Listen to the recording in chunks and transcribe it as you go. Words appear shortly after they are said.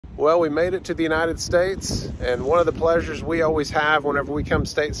Well, we made it to the United States, and one of the pleasures we always have whenever we come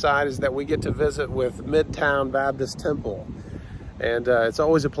stateside is that we get to visit with Midtown Baptist Temple. And it's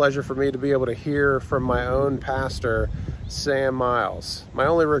always a pleasure for me to be able to hear from my own pastor, Sam Miles. My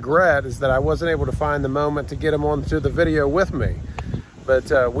only regret is that I wasn't able to find the moment to get him onto the video with me.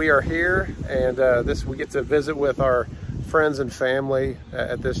 But we are here, and we get to visit with our friends and family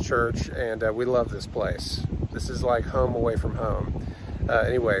at this church, and we love this place. This is like home away from home.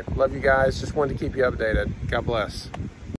 Anyway, love you guys. Just wanted to keep you updated. God bless.